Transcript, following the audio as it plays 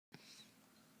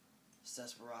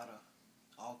Desperado,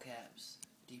 all caps,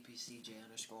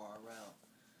 DPCJ_RL.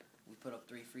 We put up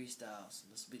 3 freestyles.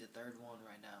 This will be the 3rd one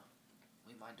right now.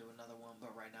 We might do another one,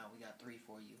 but right now we got 3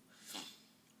 for you.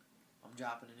 I'm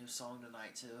dropping a new song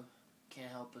tonight too.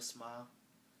 Can't help but smile.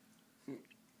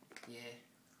 Yeah.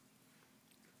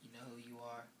 You know who you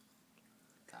are.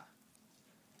 Okay.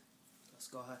 Let's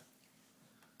go ahead.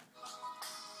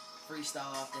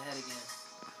 Freestyle off the head again.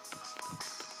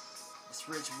 It's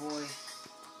Rich Boy.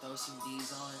 Throw some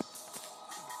D's on it.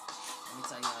 Let me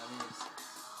tell you how it is.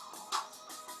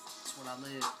 It's what I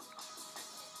live.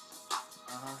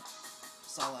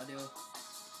 That's all I do.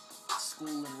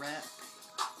 School and rap.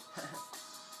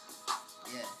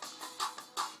 Yeah.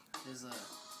 There's a...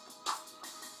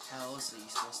 How else are you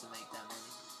supposed to make that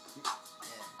money?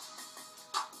 Yeah.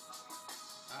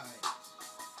 Alright.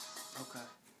 Okay.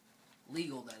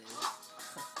 Legal, that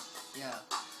is. Yeah.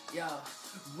 Yo,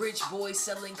 rich boy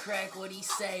selling crack, what he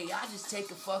say? I just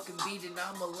take a fucking beat and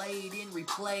I'ma lay it in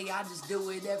replay. I just do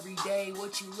it every day.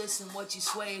 What you listen, what you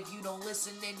sway. If you don't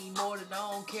listen anymore, then I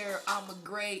don't care. I'm a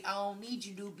gray. I don't need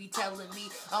you to be telling me.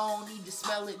 I don't need to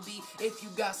smell it, be. If you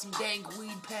got some dank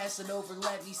weed, pass it over,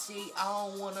 let me see. I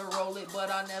don't wanna roll it,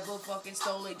 but I never fucking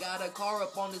stole it. Got a car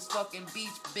up on this fucking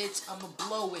beach, bitch, I'ma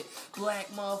blow it. Black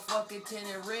motherfucking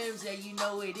tinted rims, yeah, you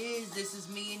know it is. This is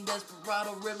me and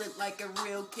Desperado, reel it like a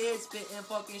real kid. Spitting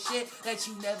fucking shit that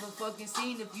you never fucking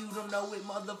seen. If you don't know it,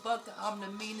 motherfucker, I'm the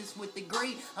meanest with the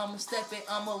green. I'ma step it,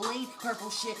 I'ma lean. Purple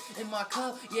shit in my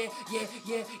cup, yeah.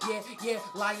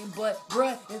 Lying but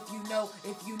bruh, if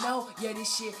you know, yeah,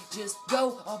 this shit just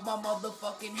go off my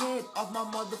motherfucking head, off my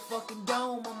motherfucking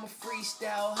dome. I'm a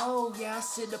freestyle hoe, yeah, I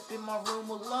sit up in my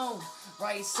room alone.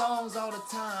 Write songs all the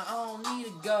time, I don't need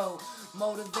to go.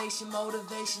 Motivation,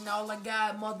 all I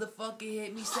got, motherfucker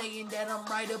hit me saying that I'm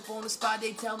right up on the spot.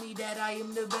 They tell me that I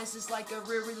am the best, it's like a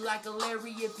Riri, like a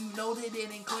Larry. If you know that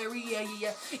it ain't clear,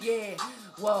 yeah.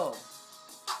 Whoa,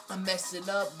 I'm messing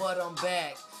up, but I'm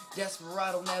back.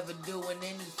 Desperado never doing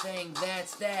anything,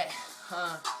 that's that,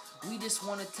 We just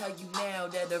want to tell you now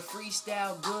that the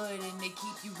freestyle good and they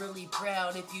keep you really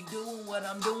proud. If you doing what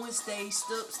I'm doing, stay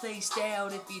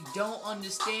stout. If you don't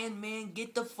understand, man,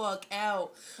 get the fuck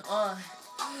out.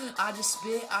 I just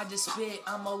spit.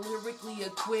 I'm a lyrically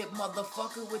equipped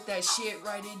motherfucker with that shit.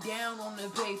 Write it down on the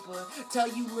paper. Tell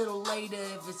you a little later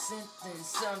if it's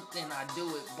something. I do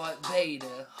it, but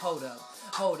beta. Hold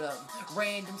up.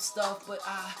 Random stuff, but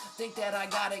I think that I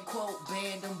got it. Quote,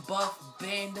 band 'em buff,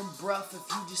 band 'em bruff. If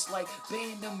you just like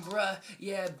band 'em bruh,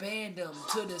 yeah, band 'em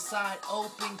to the side.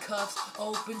 Open cuffs,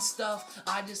 open stuff.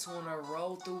 I just wanna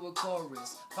roll through a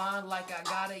chorus. Find like I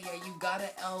got it, yeah, you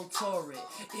gotta El-Tor it.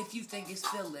 If you think it's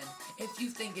feeling, if you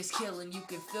think it's killing, you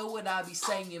can feel what I be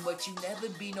saying, but you never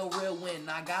be no real win.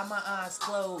 I got my eyes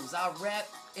closed, I rap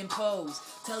and pose.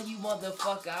 Tell you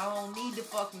motherfucker, I don't need to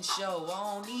fucking show, I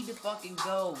don't need to fucking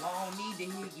go, I don't need to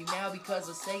hear you now because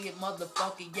I say it,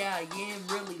 motherfucker, yeah, I am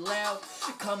really loud,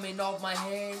 coming off my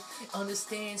head,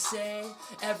 understand said,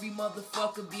 every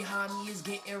motherfucker behind me is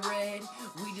getting red,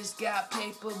 we just got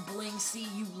paper, bling, see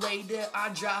you later, I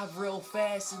drive real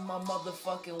fast in my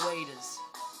motherfucking waiters.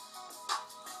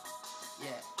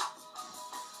 Yeah.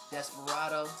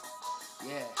 Desperado.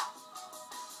 Yeah.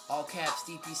 All caps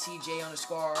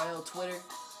DPCJ_RL Twitter.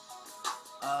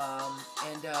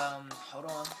 Hold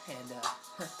on. And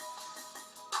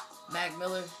Mac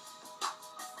Miller.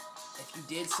 If you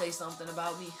did say something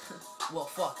about me, well,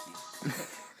 fuck you.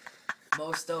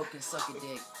 Mo Stoke can suck a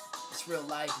dick. It's real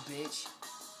life, bitch.